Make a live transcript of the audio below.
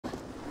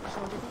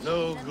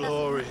No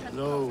glory,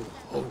 no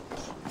hope.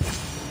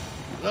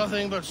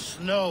 Nothing but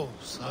snow,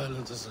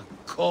 silent as a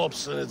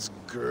corpse in its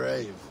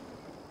grave.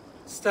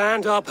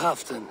 Stand up,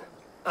 Halfdan.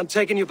 I'm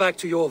taking you back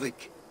to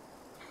Jorvik.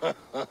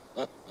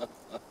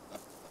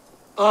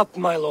 Up,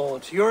 my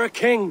lord. You're a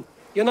king.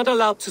 You're not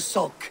allowed to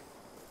sulk.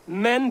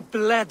 Men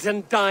bled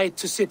and died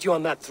to sit you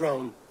on that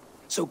throne.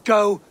 So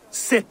go,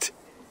 sit.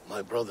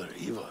 My brother,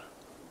 Ivarr.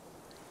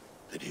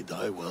 Did he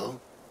die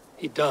well?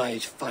 He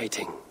died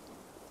fighting.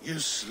 You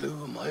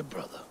slew my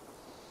brother,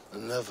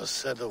 and never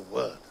said a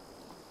word.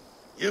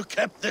 You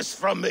kept this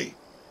from me!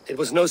 It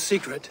was no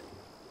secret.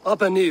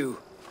 Abba knew.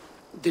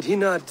 Did he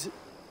not...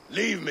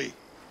 Leave me!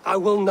 I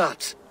will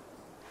not.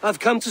 I've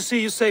come to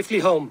see you safely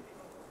home.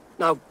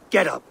 Now,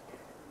 get up.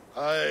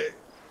 I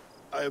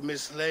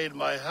mislaid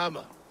my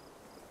hammer.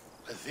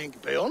 I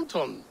think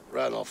Beonton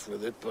ran off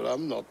with it, but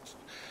I'm not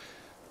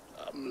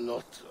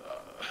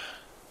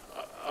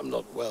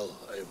well,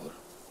 Eivor.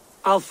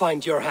 I'll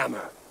find your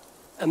hammer,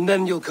 and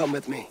then you'll come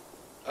with me.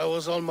 I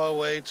was on my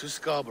way to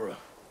Scarborough.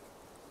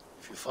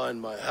 If you find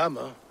my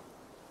hammer,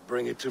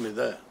 bring it to me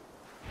there.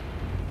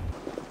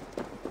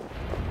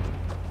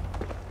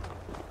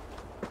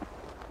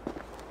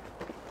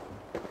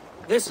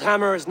 This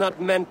hammer is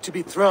not meant to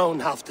be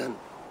thrown, Halfdan.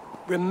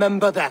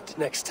 Remember that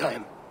next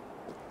time.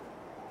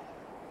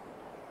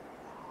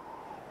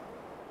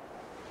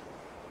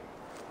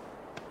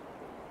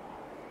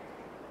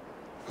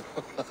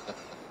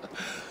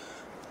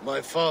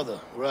 My father,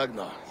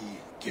 Ragnar, he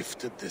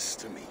gifted this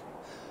to me.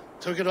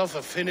 Took it off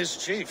a Finnish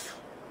chief.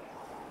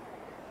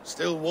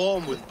 Still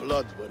warm with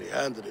blood when he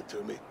handed it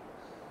to me.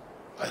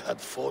 I had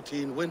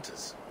 14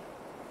 winters.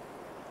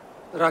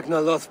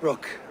 Ragnar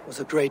Lothbrok was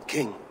a great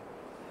king.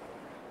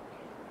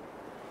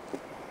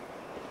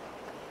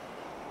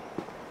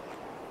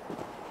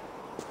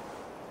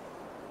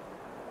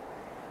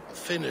 A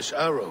Finnish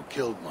arrow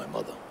killed my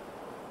mother.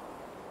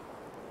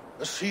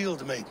 A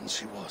shield maiden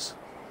she was.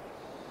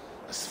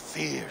 As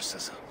fierce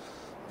as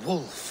a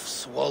wolf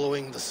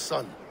swallowing the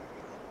sun.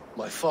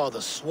 My father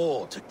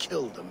swore to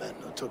kill the men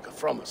who took her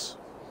from us.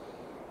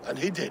 And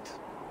he did.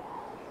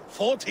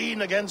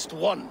 14 against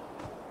 1.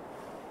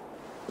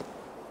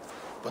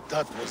 But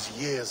that was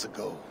years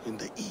ago in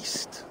the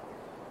east.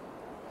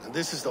 And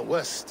this is the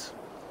west,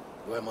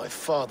 where my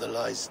father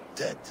lies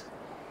dead.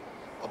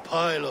 A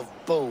pile of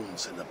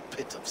bones in a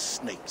pit of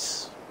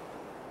snakes.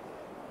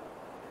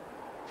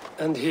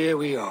 And here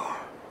we are,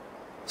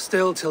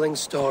 still telling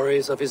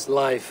stories of his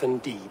life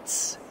and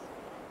deeds.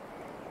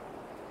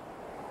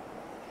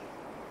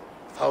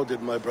 How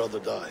did my brother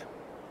die?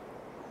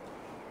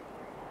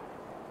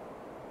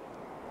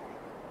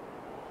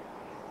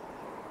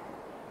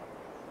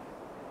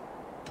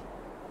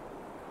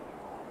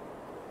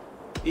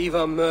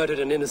 Ivarr murdered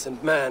an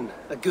innocent man,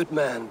 a good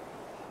man.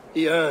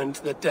 He earned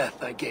the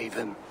death I gave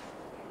him.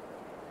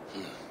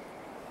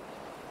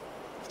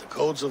 If the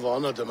codes of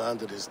honor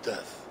demanded his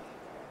death,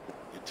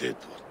 you did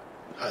what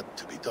had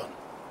to be done.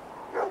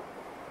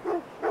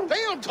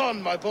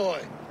 Beonton, my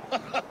boy!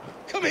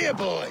 Come here,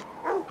 boy!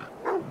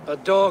 A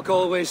dog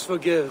always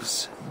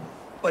forgives,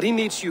 but he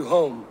needs you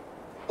home.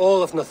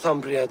 All of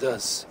Northumbria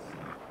does.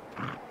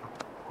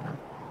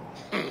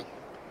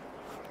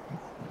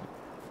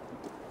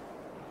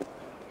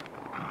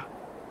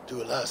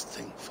 Do a last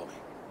thing for me.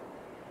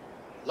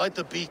 Light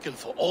the beacon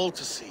for all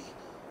to see,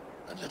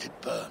 and let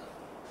it burn.